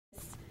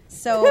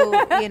So,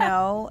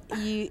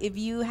 if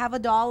you have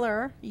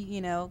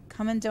 $1,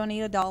 come and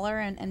donate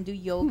 $1 and do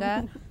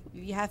yoga.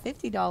 If you have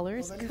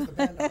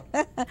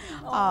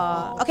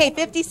 $50. Okay,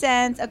 50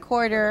 cents, a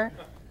quarter,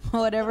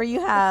 whatever you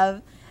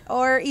have.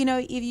 Or,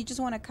 if you just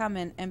want to come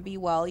in and be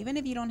well, even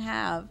if you don't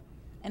have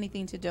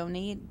anything to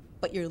donate,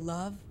 but your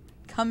love,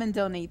 come and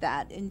donate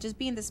that and just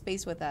be in the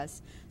space with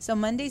us. So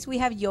Mondays, we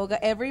have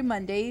yoga every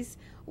Mondays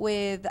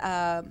with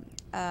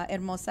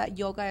Hermosa,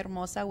 Yoga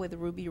Hermosa with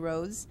Ruby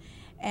Rose.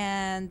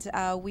 And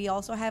we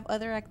also have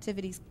other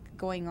activities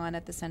going on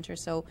at the center.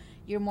 So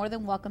you're more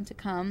than welcome to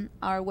come.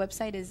 Our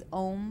website is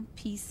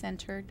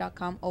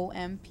ompeacecenter.com,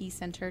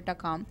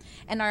 ompcenter.com.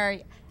 And our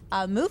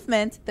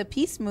movement, the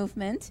peace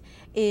movement,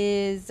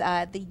 is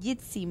the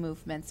YITZI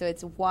movement. So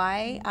it's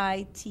YITZI.org.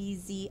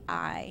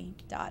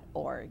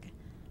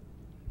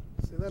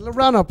 A little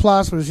round of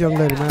applause for this young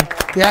lady, man.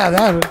 Yeah,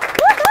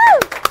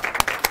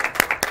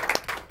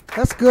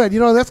 that's good.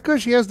 That's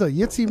good. She has the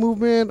YITZI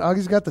movement.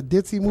 Augie's got the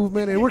DITZI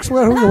movement. It works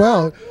really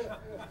well.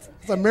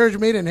 It's a marriage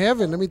made in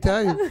heaven, let me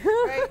tell you.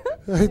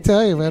 Let me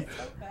tell you, man.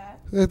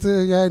 It's,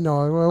 yeah, I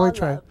know. We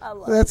try.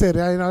 That's it.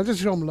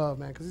 Just show them love,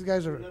 man, because these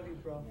guys are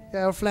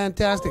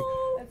fantastic.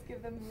 Let's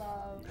give them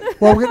love.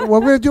 Well, what we're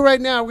going to do right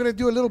now, we're going to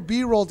do a little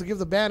B-roll to give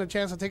the band a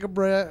chance to take a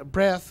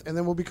breath, and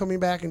then we'll be coming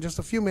back in just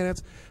a few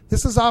minutes.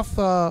 This is off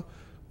the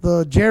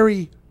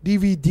Jerry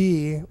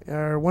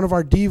DVD, one of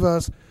our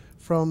divas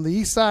from the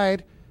East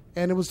Side,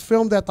 and it was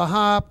filmed at the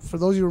Hop, for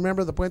those of you who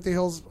remember the Puente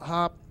Hills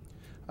Hop,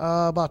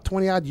 about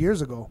 20-odd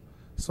years ago.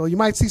 So you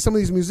might see some of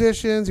these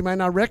musicians, you might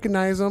not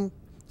recognize them,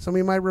 some of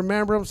you might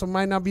remember them, some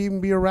might not even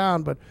be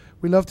around, but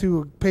we love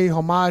to pay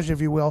homage, if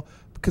you will,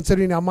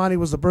 considering El Monte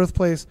was the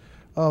birthplace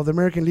of the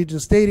American Legion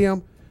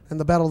Stadium and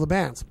the Battle of the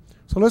Bands.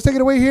 So let's take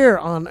it away here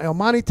on El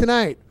Monte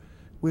Tonight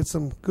with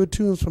some good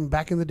tunes from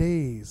back in the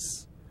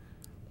days.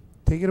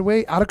 Take it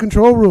away, Out of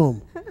Control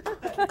Room.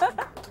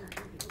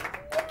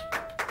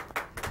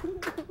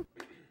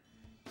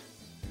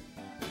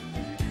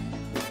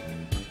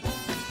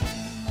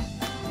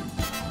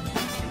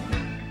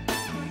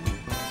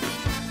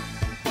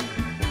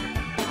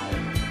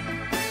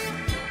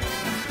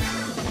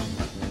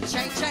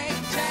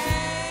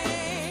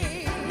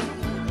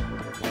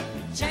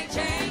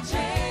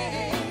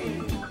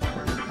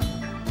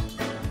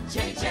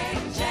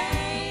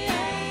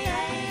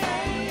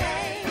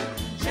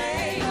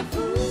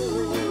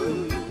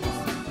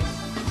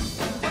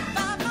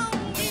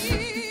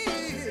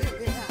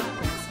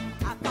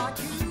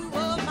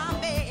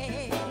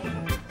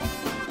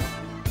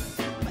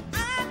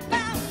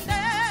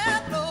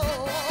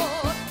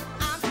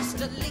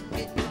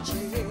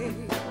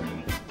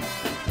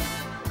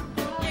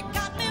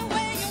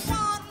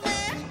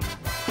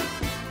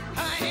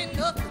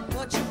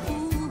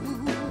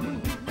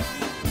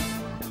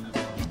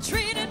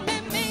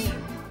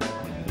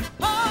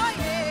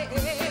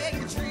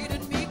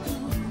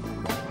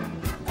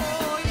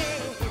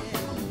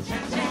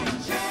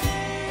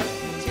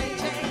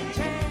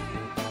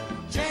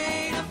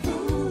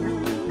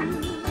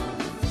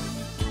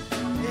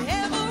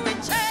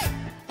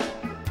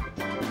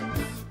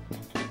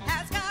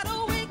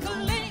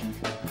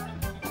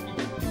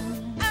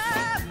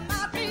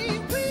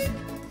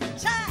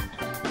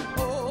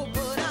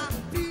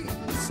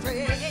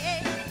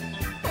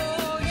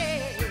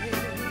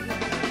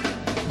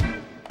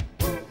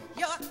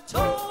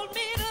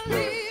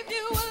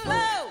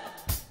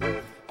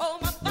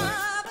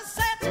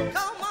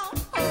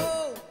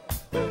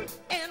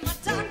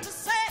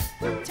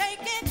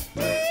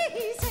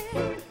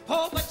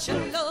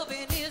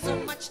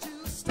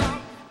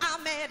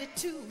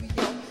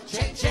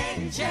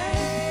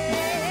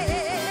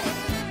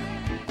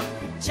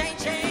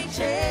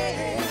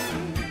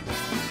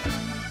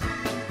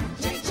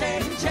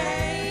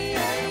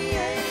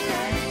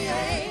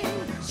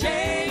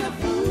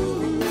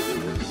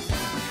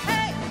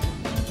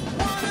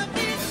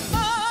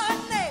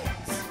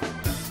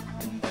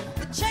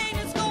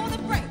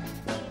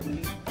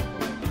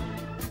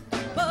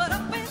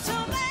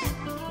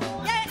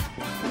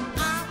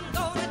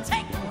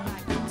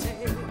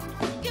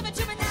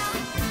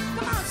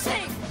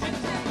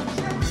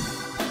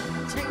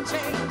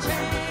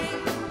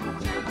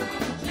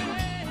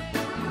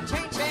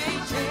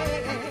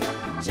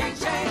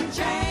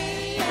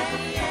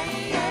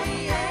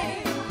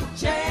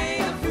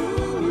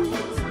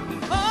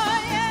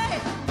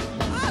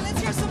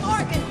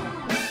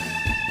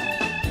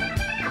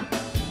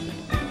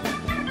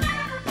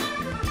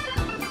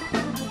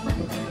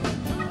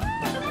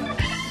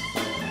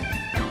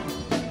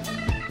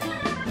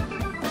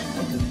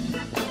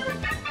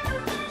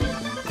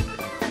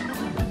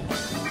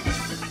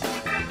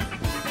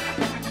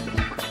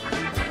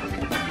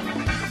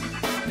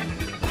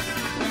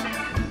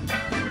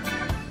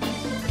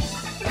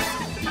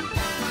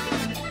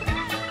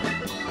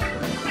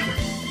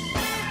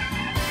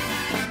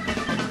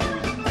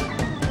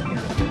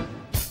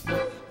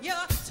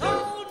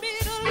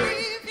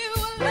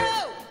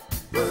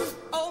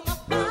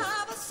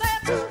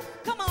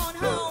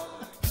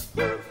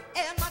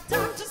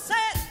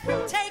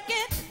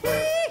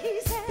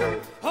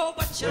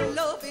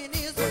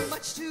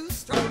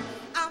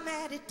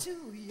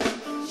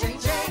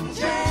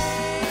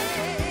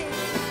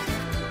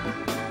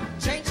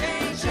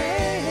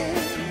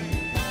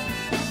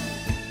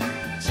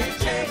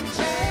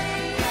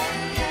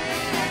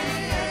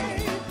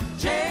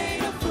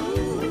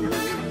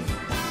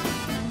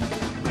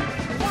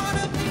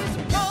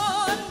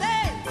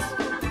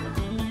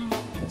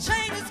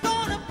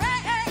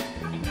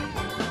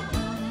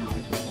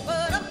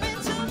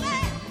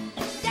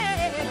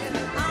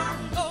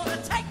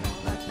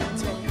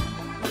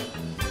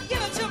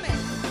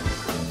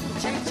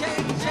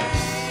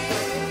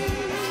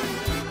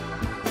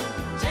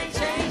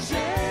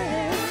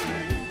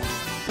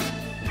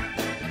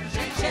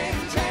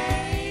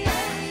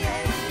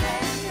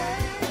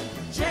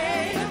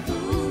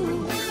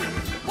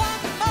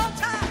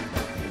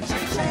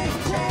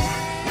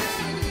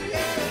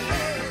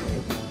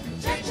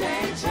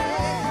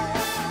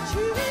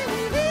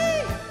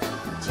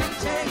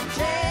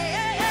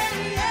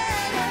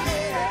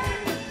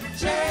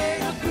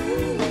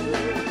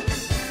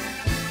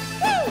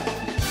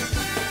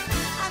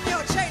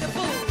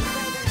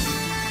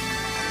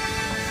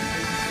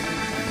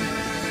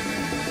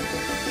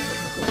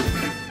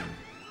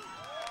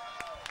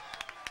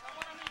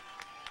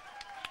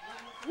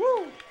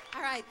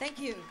 right, thank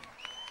you.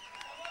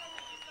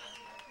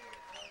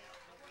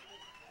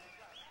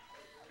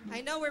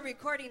 I know we're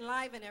recording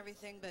live and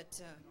everything, but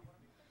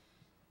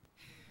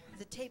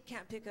the tape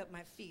can't pick up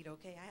my feet,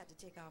 okay? I had to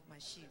take off my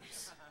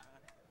shoes.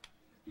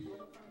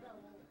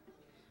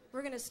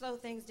 We're going to slow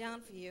things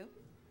down for you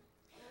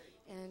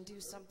and do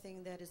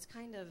something that is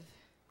kind of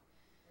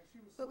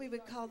what we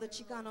would call the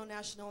Chicano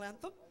national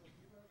anthem.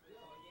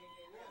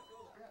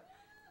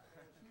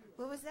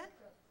 What was that?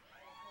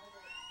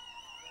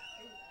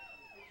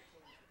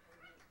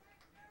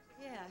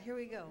 Yeah, here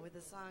we go with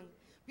the song,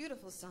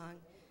 beautiful song,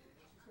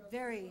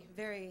 very,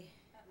 very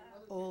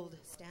old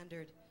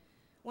standard.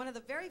 One of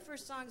the very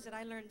first songs that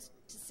I learned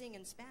to sing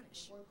in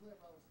Spanish,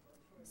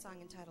 a song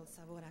entitled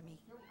Sabor a mí.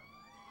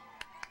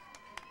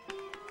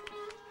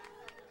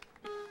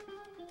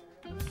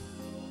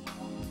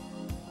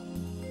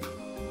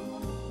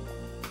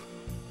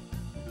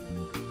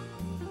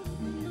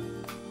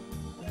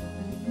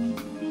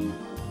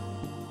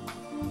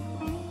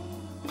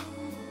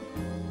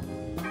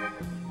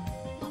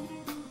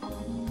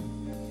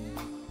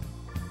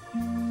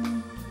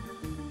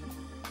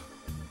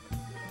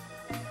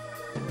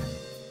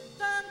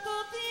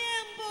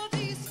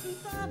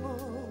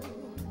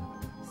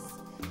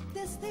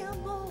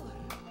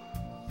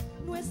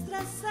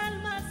 Nuestras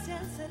almas se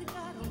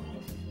acercaron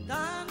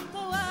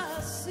tanto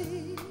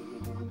así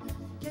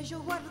que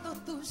yo guardo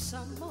tus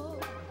amor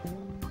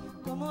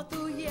como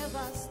tú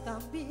llevas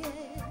también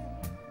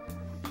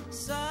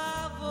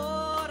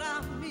sabor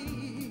a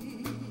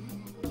mí.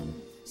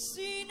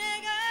 Si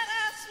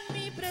negaras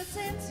mi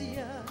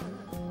presencia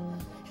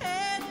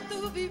en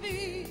tu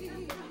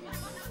vivir,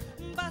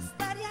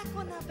 bastaría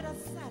con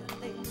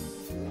abrazarte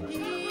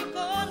y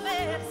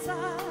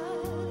conversar.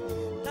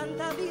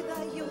 Tanta vida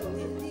yo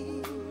te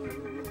di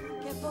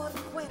que por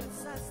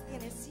fuerzas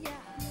tienes ya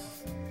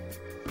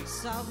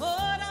sabor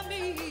a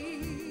mí.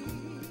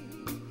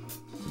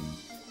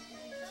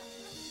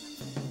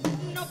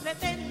 No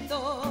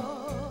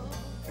pretendo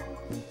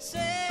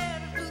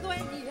ser tu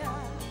dueña,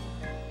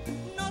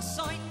 no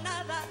soy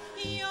nada,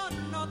 yo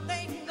no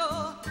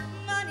tengo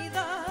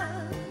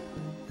vanidad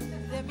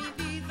de mi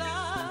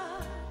vida.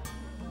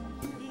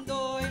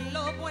 Doy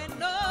lo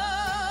bueno,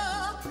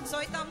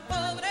 soy tan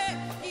pobre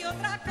y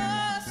otra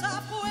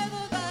cosa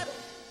puedo dar.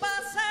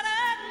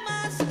 Pasarán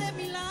más de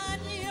 1000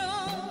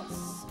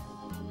 años,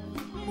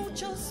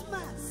 muchos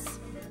más,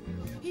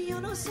 y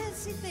yo no sé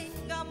si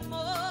tenga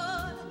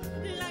amor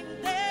la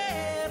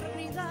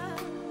eternidad,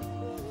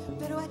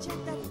 pero allá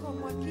tal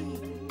como aquí,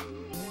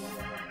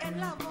 en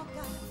la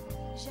boca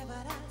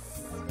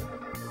llevarás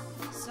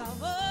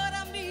sabor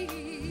a mí.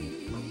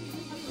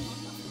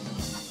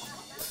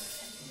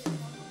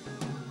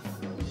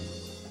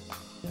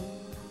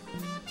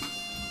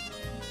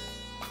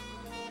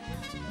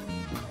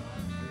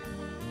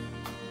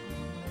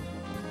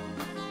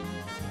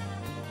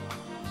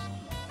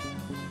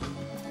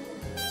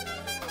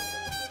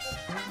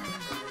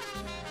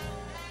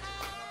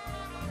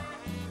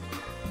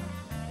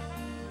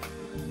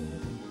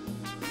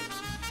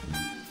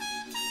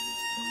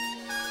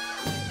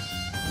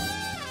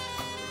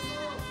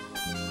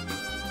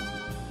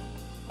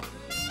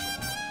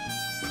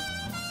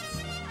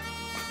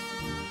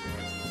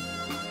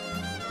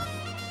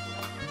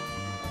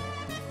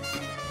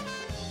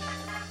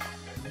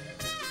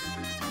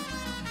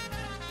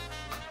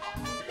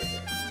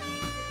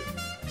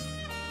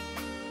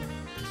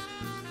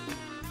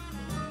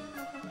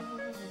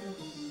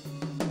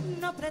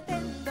 No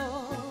pretendo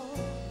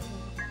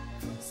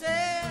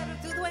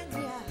ser tu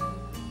dueña,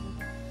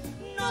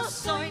 no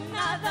soy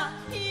nada,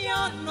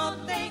 yo no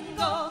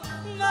tengo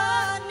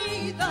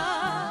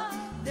vanidad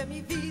de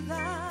mi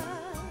vida.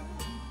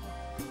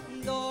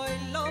 Doy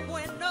lo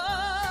bueno,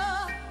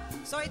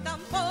 soy tan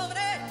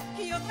pobre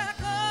y otra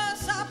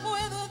cosa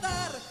puedo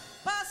dar.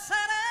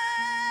 Pasarán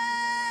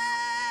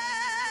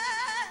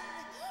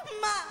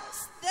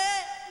más de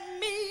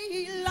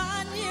 1000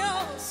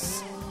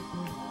 años,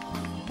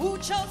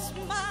 muchos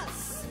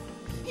más,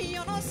 y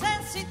yo no sé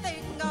si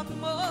tenga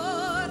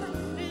amor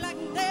la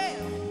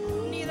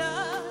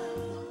eternidad,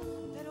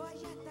 pero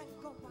allá tal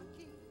como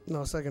aquí.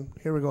 No, second.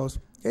 Here it goes.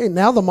 Hey,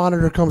 now the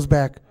monitor comes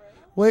back.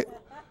 Wait.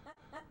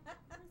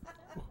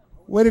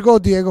 Way to go,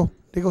 Diego.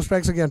 Diego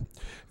strikes again.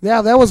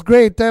 Yeah, that was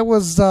great. That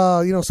was,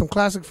 some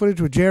classic footage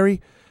with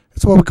Jerry.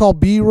 It's what we call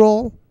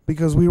B-roll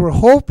because we were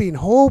hope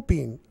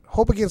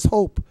against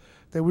hope,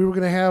 that we were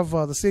going to have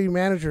the city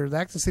manager, the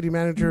acting city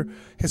manager,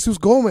 Jesus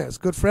Gomez,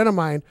 good friend of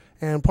mine,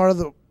 and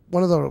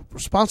one of the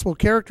responsible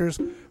characters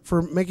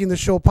for making the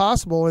show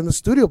possible and the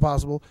studio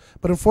possible.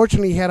 But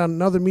unfortunately, he had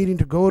another meeting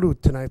to go to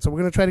tonight, so we're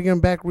going to try to get him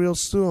back real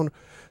soon.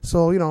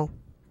 So, you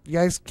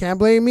guys can't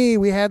blame me.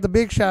 We had the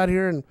big shot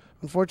here, and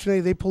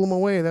unfortunately, they pull him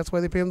away. That's why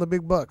they pay him the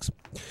big bucks.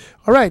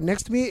 All right,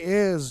 next to me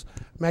is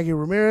Maggie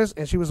Ramirez,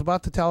 and she was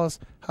about to tell us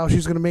how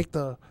she's going to make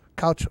the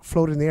couch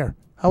float in the air.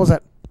 How was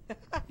that?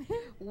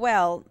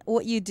 Well,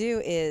 what you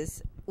do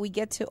is we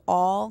get to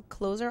all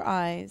close our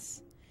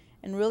eyes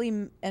and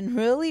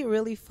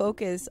really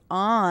focus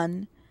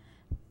on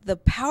the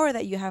power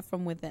that you have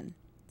from within.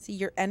 See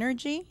your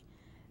energy.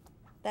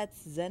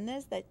 That's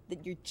zenness. That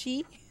your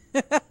chi.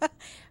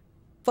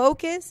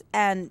 Focus,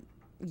 and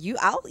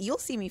you'll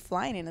see me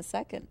flying in a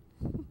second.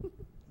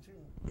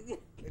 And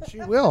she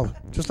will,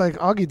 just like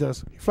Augie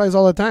does. He flies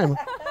all the time.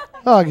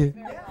 Augie.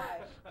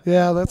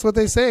 Yeah, that's what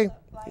they say.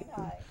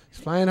 He's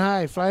flying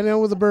high, flying in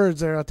with the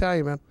birds there, I'll tell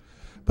you, man.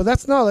 But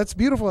that's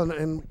beautiful.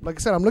 And like I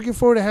said, I'm looking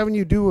forward to having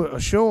you do a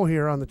show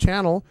here on the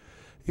channel.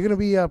 You're going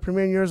to be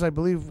premiering yours, I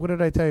believe, what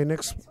did I tell you,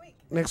 next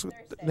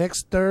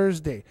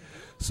Thursday.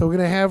 So we're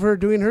going to have her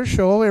doing her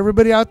show.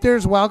 Everybody out there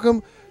is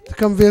welcome to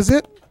come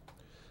visit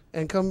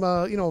and come,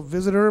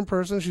 visit her in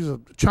person. She's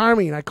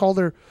charming. I called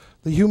her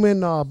the human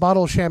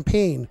bottle of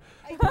champagne.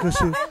 I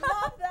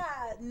love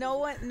that.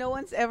 No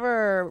one's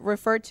ever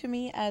referred to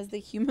me as the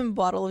human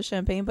bottle of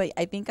champagne, but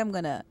I think I'm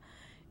going to,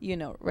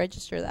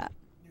 register that.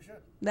 You should.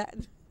 That.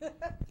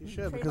 You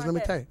should, because let me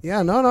tell you.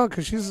 Yeah, no,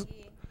 because she's...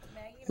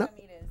 Maggie No.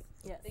 Ramirez.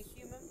 Yes. The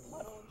human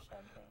bottle of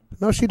champagne.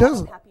 No, she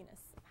doesn't. Happiness.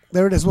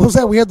 There it is. What was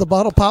that? We had the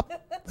bottle pop.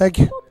 Thank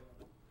you.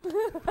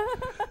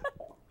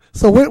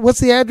 So what's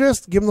the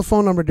address? Give them the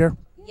phone number, dear.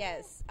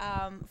 Yes.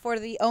 For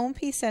the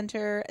OMP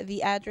Center,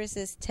 the address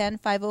is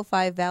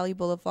 10505 Valley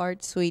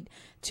Boulevard, Suite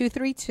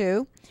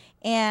 232.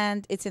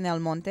 And it's in El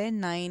Monte,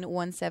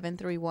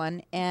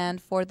 91731.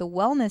 And for the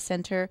Wellness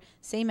Center,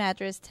 same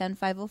address,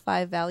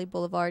 10505 Valley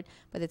Boulevard,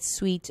 but it's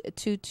Suite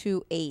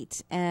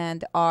 228.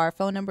 And our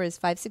phone number is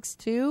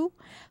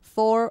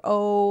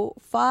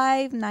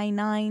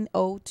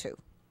 562-405-9902.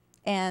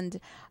 And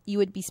you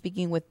would be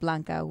speaking with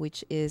Blanca,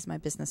 which is my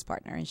business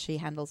partner, and she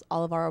handles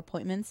all of our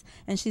appointments.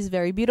 And she's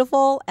very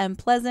beautiful and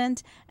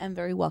pleasant and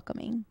very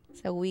welcoming.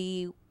 So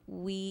we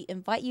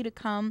invite you to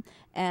come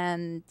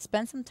and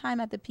spend some time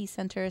at the Peace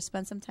Center,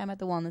 spend some time at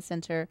the Wellness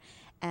Center,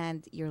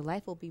 and your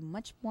life will be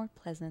much more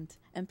pleasant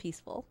and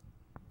peaceful.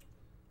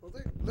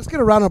 Let's get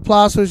a round of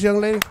applause for this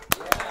young lady.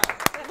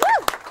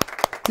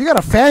 You got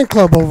a fan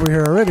club over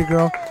here already,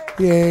 girl.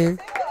 Yay.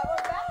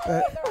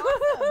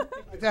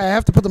 I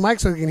have to put the mic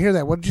so you can hear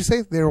that. What did you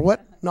say? They're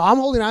what? No, I'm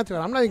holding on to it.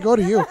 I'm not even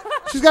going to you.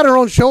 She's got her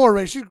own show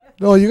already.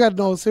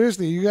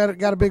 Seriously. You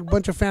got a big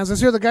bunch of fans.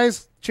 Let's hear the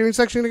guys' cheering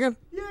section again.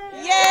 Yay!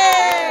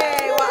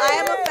 Well, I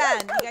am a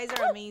fan. You guys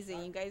are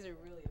amazing. You guys are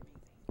really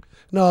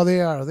amazing. No, they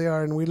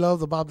are. And we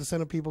love the Bob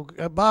DeSena people.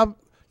 Bob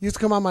used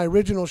to come on my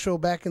original show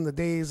back in the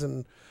days,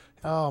 and,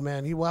 oh,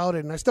 man, he wowed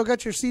it. And I still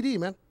got your CD,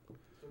 man.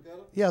 Still got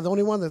it? Yeah, the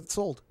only one that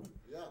sold.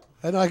 Yeah.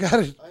 I know, I got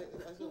it. I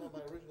still have my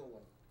original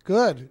one.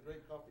 Good.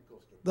 Great coffee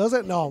coaster. Does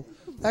it? No.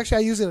 Actually,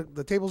 I use it.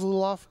 The table's a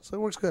little off, so it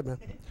works good, man.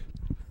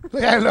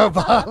 I know,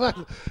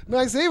 Bob. No,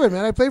 I save it,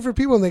 man. I play for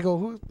people, and they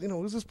go,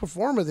 who's this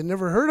performer? They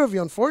never heard of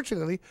you,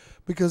 unfortunately,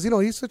 because,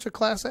 he's such a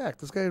class act.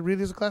 This guy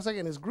really is a class act,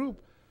 and his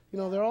group,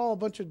 they're all a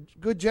bunch of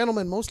good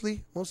gentlemen,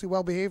 mostly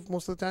well-behaved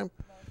most of the time,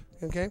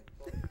 okay?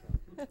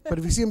 But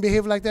if you see him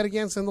behave like that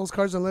again, send those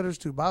cards and letters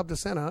to Bob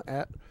DeSena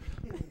at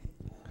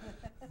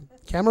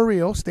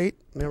Camarillo State.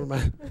 Never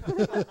mind.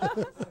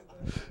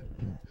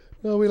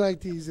 No, we like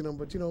teasing them,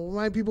 but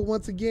remind people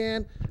once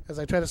again, as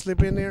I try to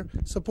slip in there,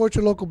 support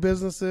your local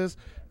businesses.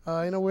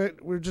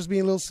 We're just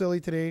being a little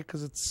silly today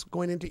because it's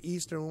going into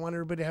Easter, and we want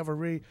everybody to have a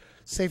really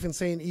safe and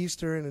sane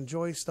Easter and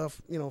enjoy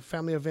stuff,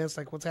 family events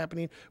like what's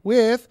happening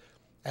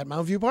at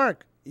Mount View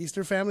Park.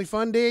 Easter Family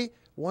Fun Day,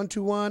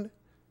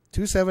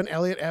 12127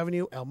 Elliott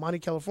Avenue, El Monte,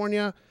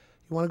 California.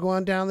 You want to go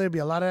on down there. There'll be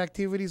a lot of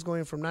activities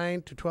going from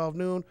 9 to 12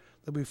 noon.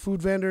 There'll be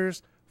food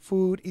vendors,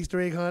 Easter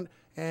egg hunt,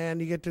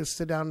 and you get to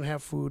sit down and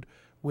have food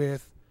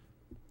with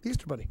the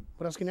Easter Bunny.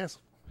 What else can you ask?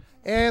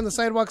 And the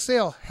sidewalk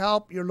sale.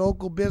 Help your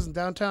local business.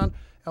 Downtown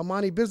El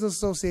Monte Business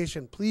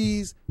Association.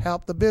 Please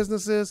help the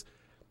businesses.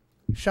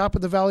 Shop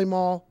at the Valley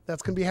Mall.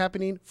 That's going to be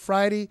happening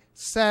Friday,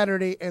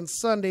 Saturday, and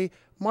Sunday,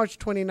 March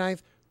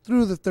 29th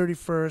through the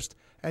 31st.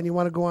 And you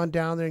want to go on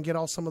down there and get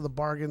some of the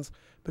bargains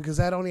because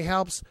that only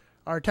helps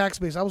our tax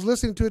base. I was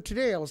listening to it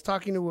today. I was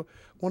talking to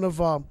one of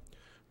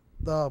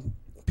the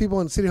people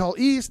in City Hall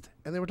East,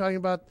 and they were talking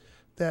about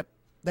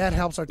that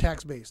helps our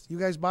tax base. You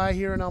guys buy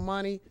here in El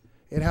Monte,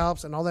 it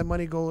helps, and all that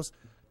money goes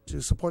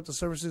to support the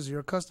services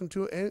you're accustomed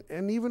to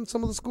and even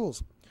some of the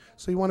schools.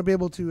 So you want to be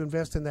able to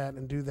invest in that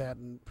and do that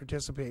and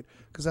participate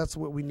because that's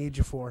what we need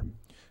you for.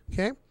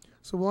 Okay?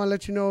 So we want to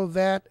let you know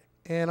that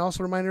and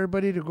also remind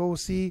everybody to go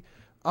see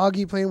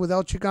Augie playing with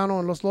El Chicano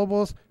and Los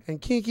Lobos and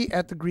Kinky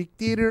at the Greek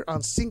Theater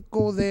on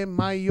Cinco de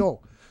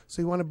Mayo.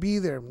 So you want to be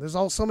there. There's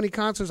so many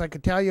concerts I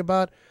could tell you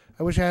about.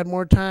 I wish I had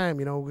more time.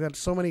 We got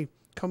so many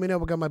coming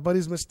up. We got my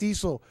buddies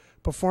Mestizo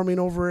performing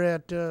over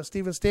at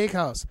Steven's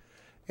Steakhouse.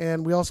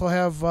 And we also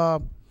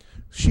have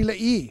Sheila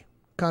E.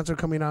 concert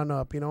coming on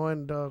up,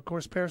 and of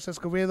course Paris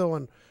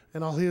Escobedo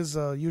and all his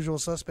usual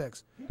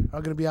suspects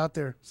are going to be out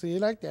there. So you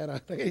like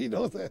that? You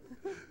know that.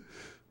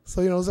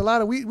 So, there's a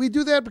lot of, we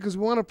do that because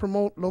we want to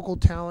promote local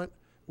talent.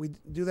 We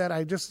do that.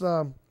 I just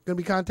going to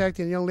be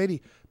contacting a young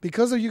lady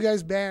because of you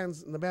guys'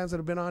 bands and the bands that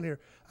have been on here.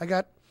 I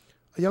got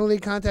a young lady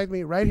contact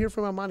me right here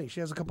from El Monte. She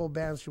has a couple of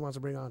bands she wants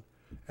to bring on.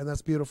 And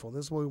that's beautiful.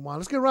 This is what we want.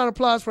 Let's get a round of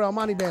applause for El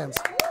Monte bands.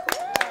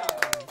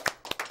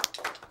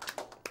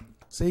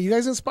 See, you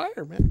guys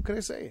inspire, man. What can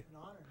I say?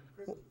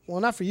 Well,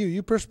 not for you.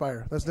 You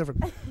perspire. That's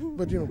different.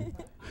 But, you know.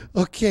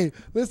 Okay,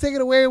 let's take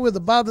it away with the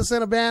Bob the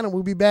Santa Band, and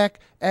we'll be back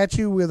at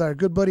you with our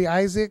good buddy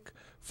Isaac,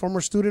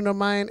 former student of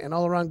mine and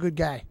all-around good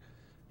guy,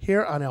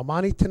 here on El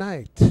Monte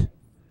tonight.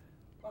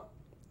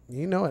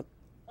 You know it.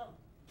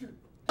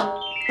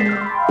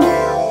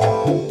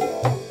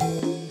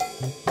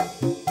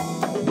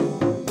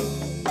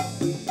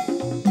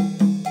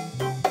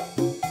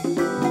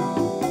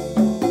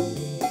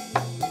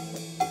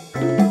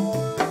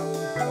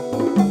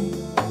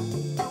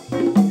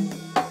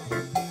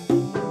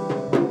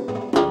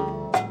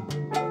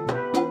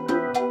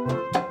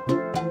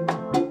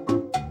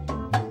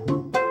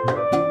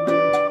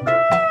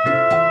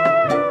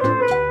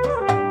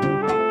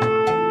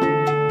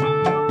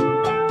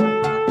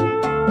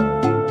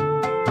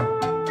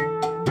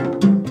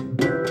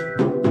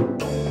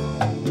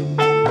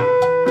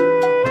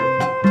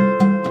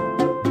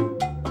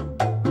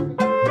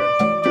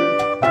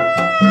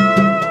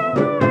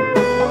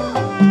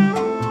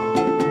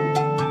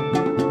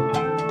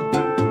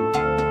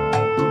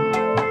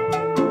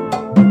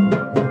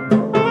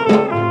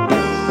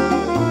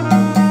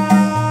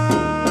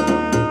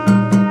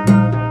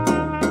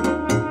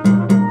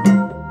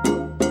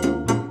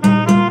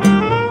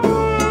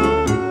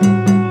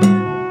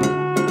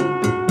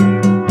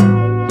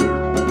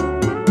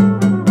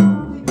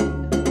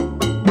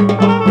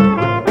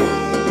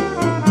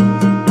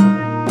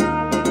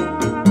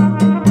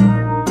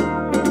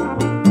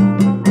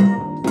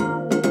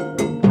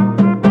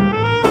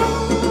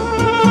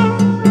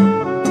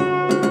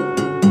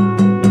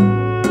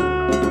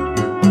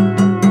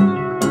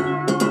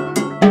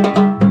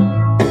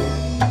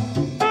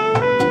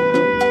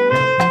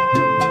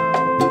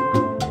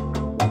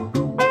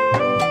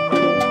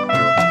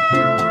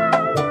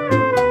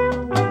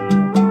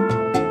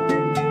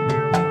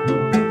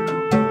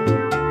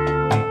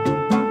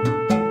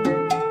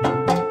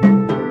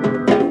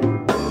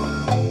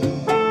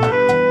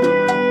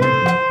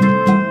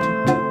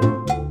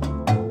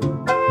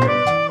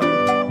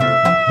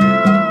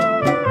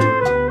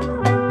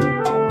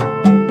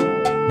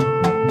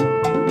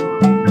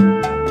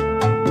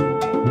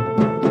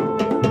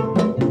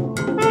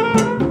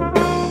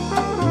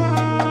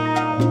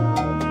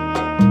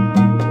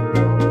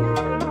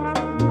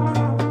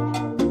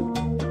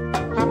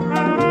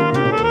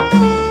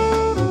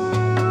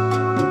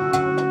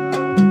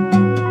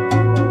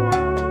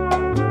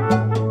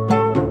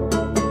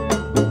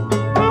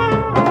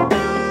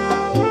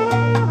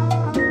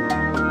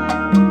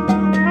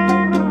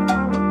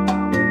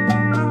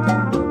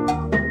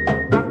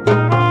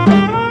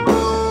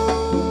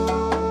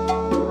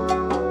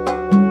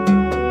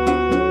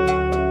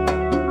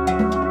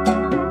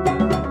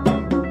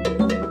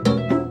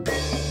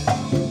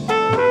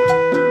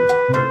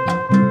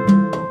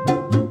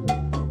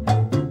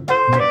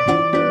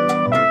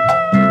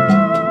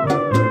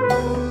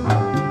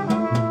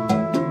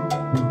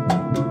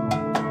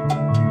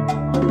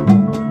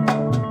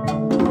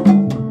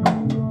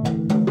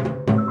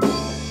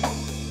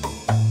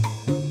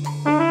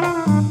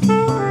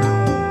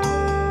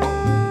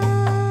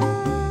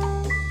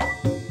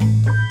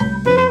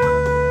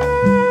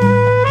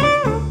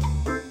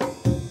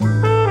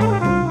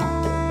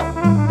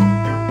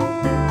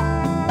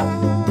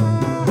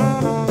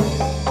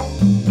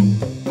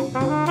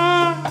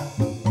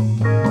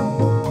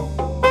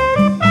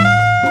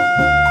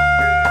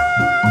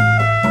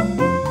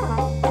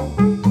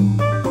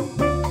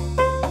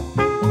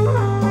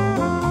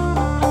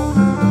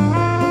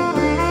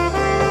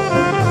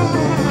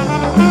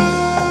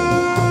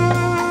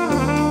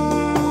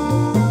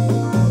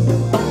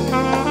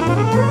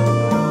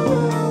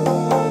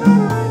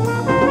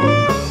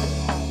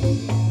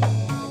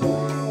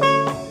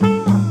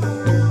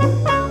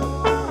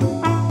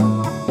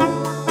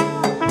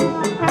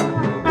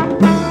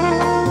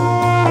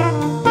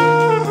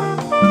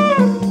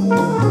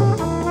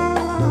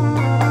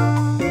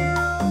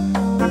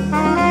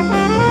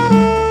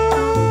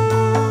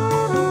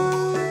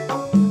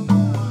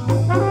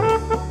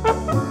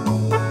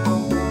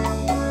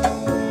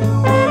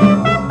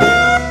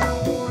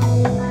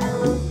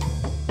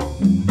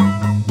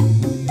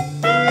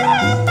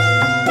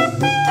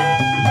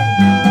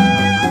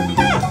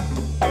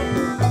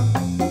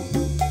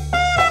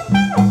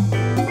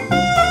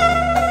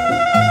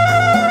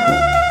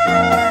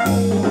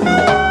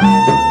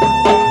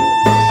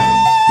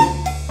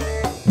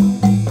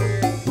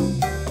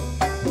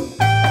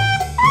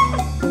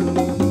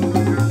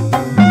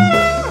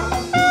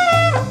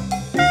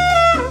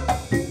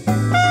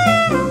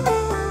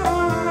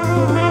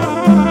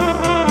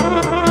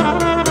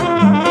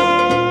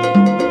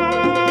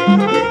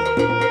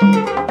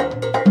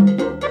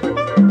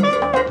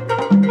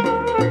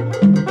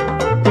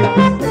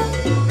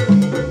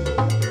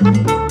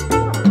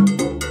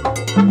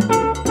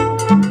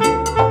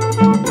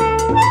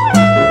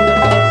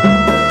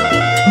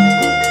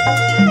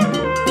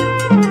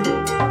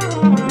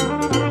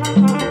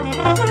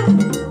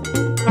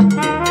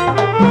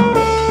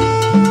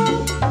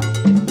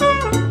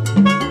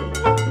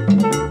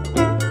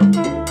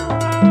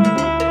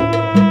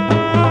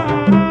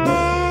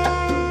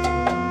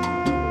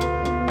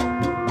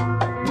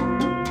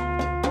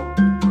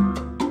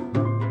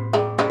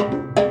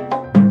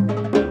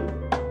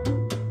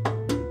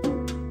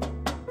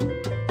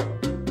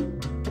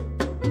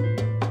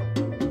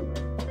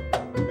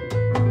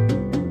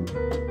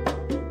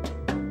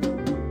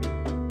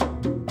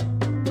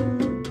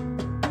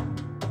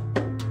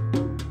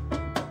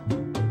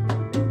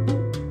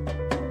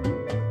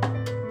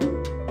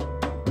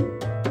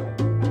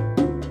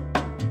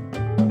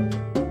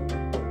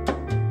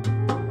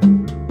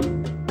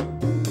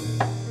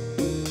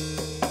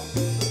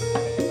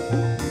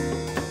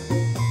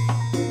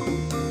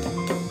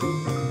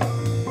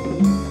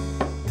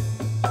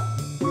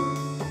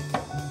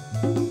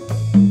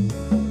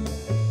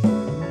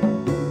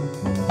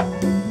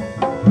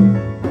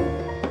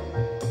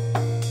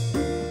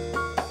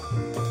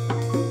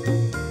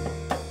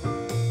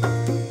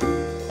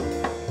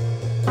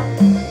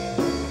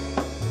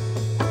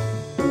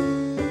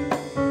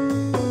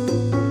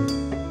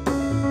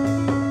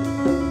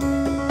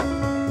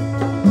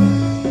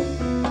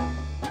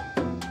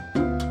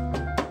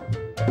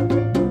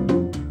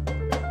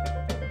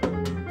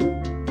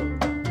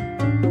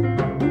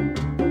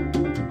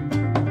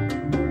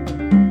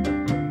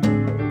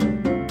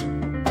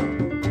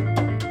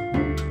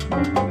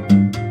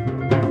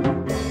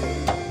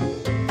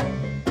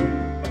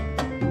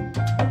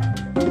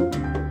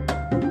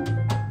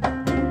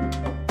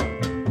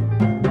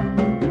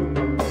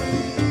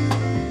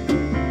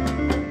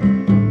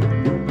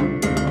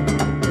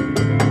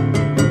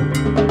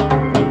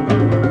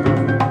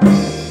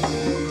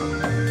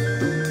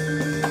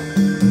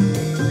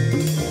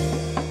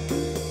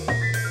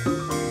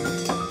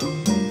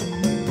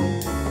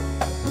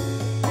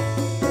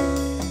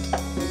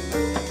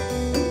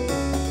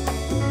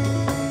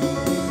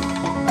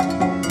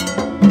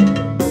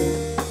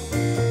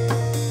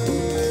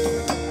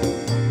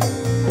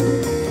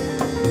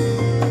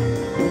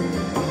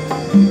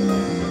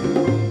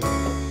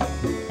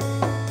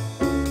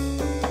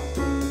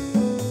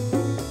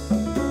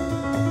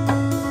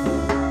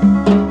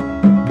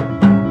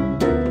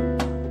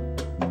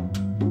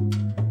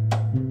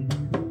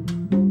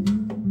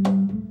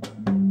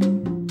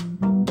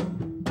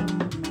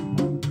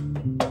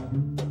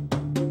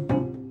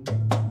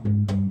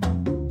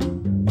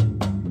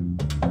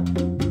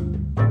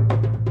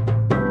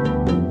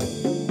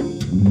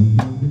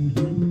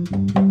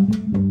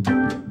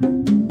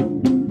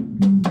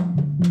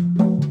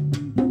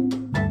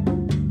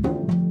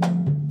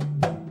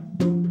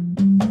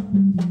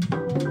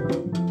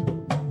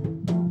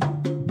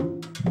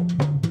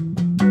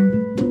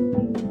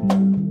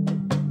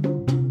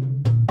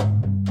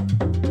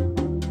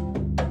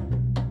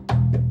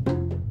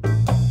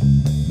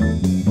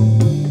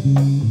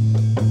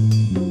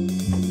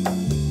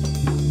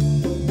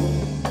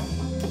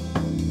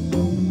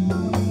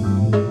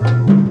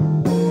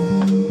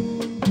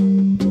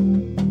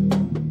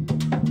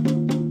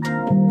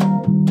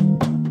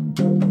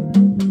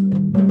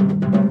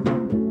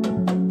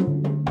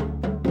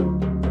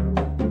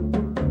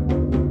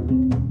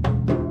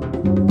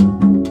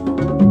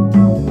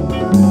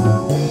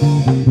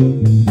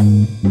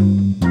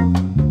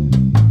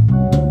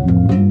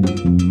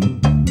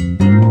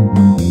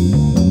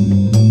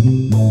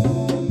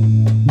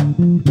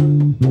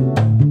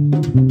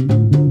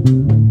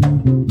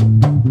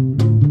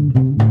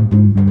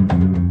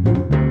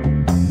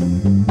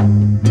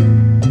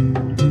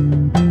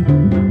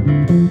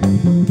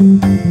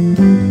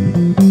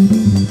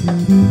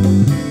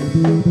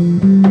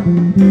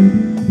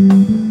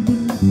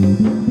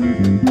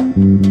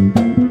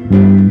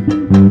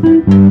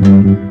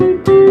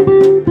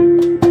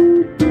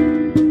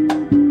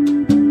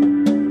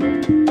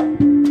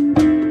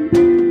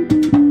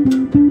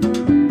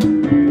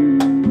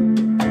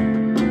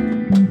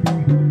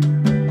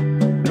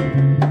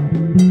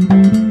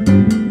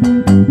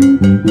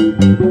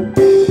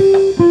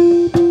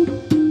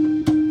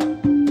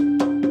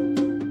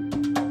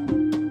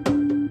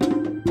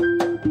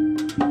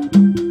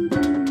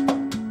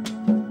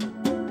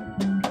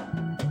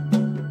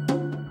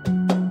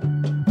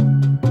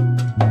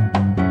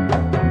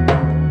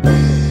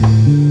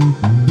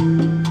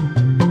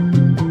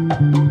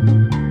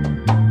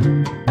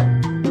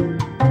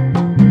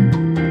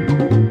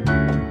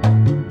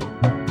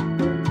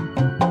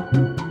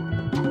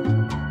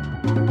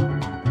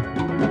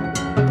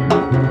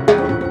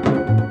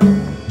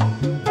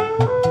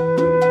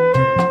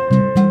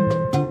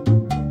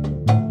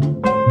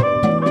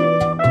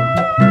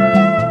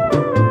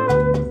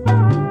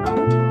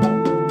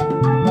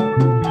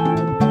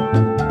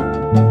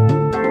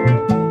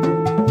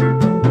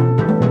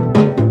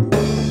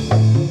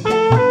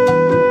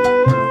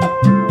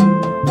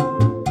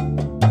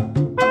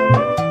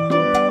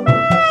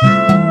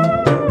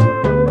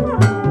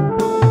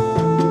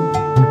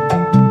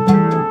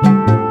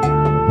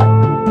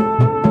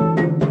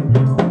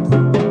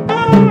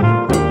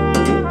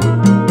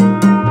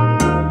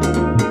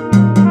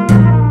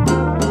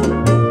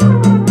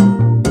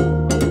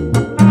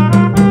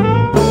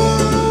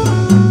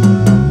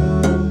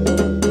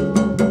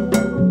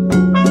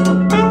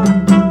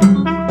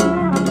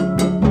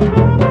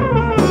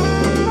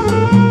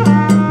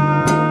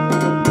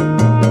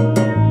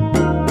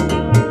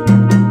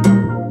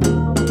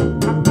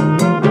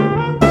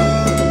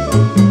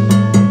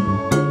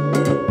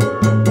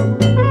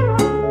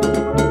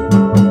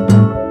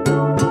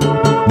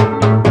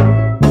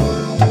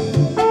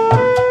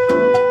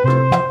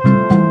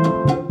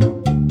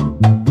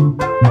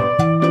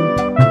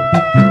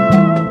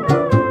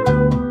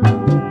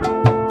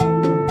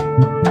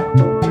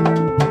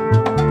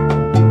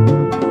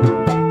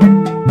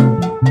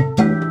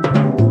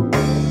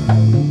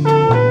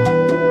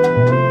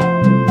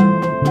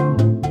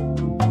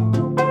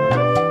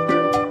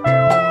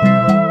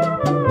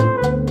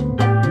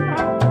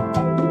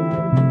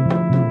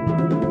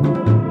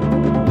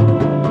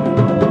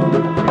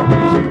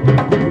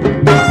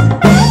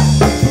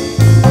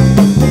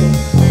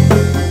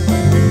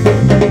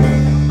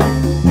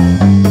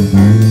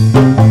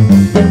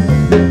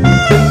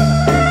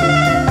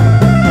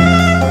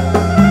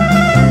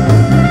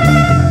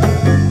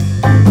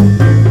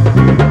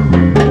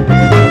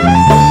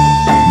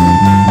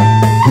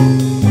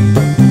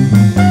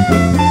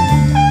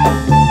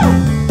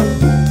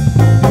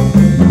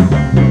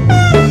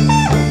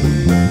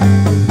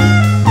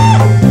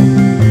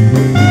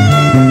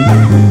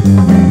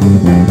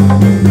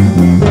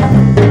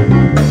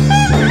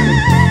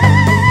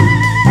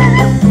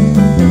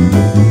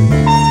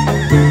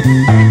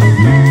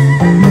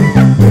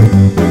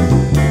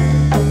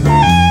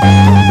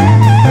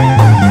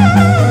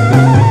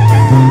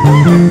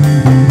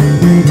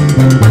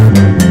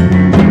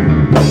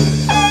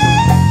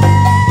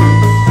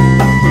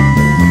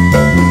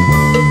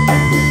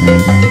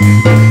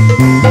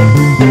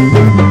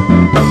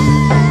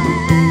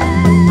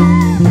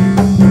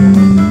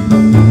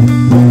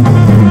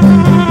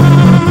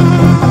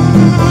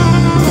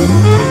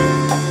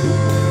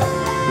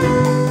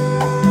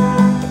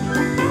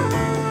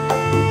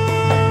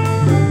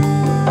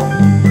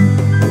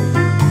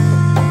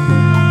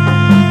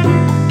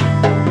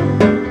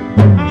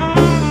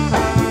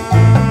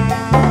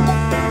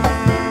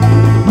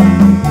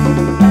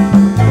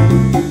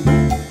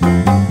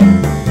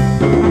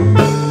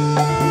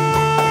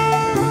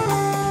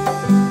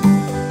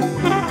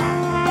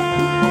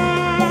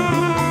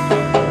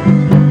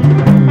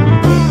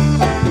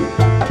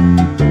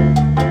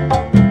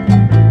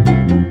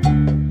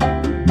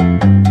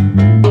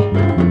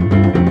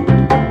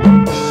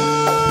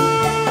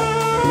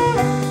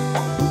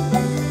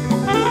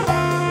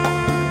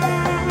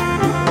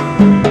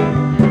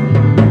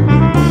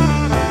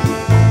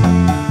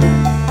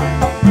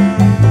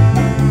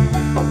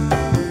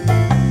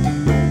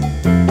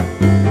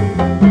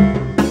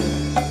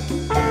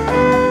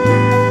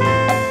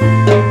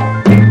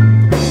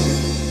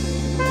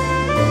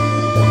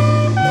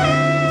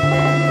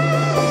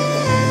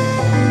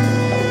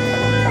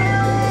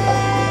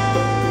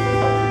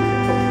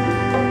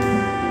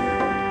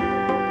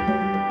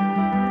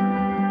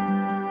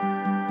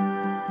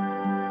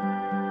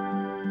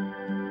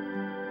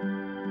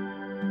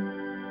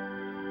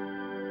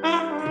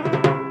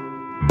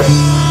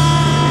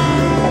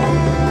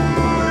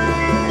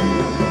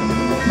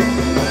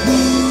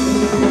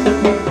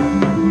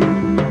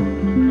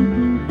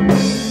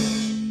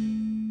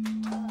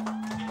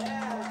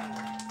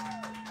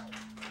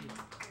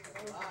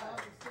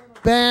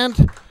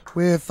 band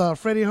with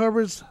Freddie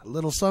Hubbard's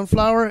Little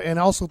Sunflower, and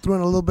also threw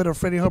in a little bit of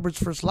Freddie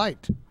Hubbard's First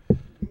Light.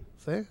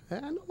 See? I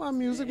know my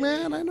music,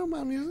 man. I know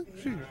my music.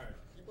 Shoot.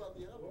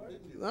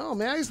 Oh,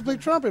 man, I used to play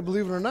trumpet,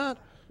 believe it or not.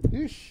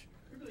 Yeesh.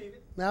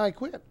 Now I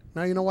quit.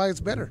 Now you know why it's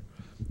better.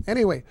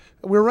 Anyway,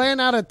 we're running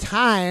out of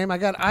time. I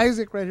got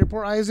Isaac right here.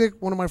 Poor Isaac,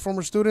 one of my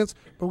former students.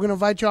 But we're going to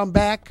invite you on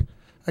back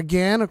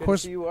again. Of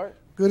course. Good to see you, Art.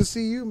 Good to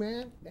see you,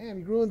 man. Damn,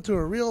 you grew into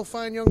a real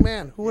fine young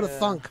man. Who would have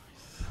thunk?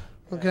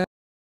 Okay.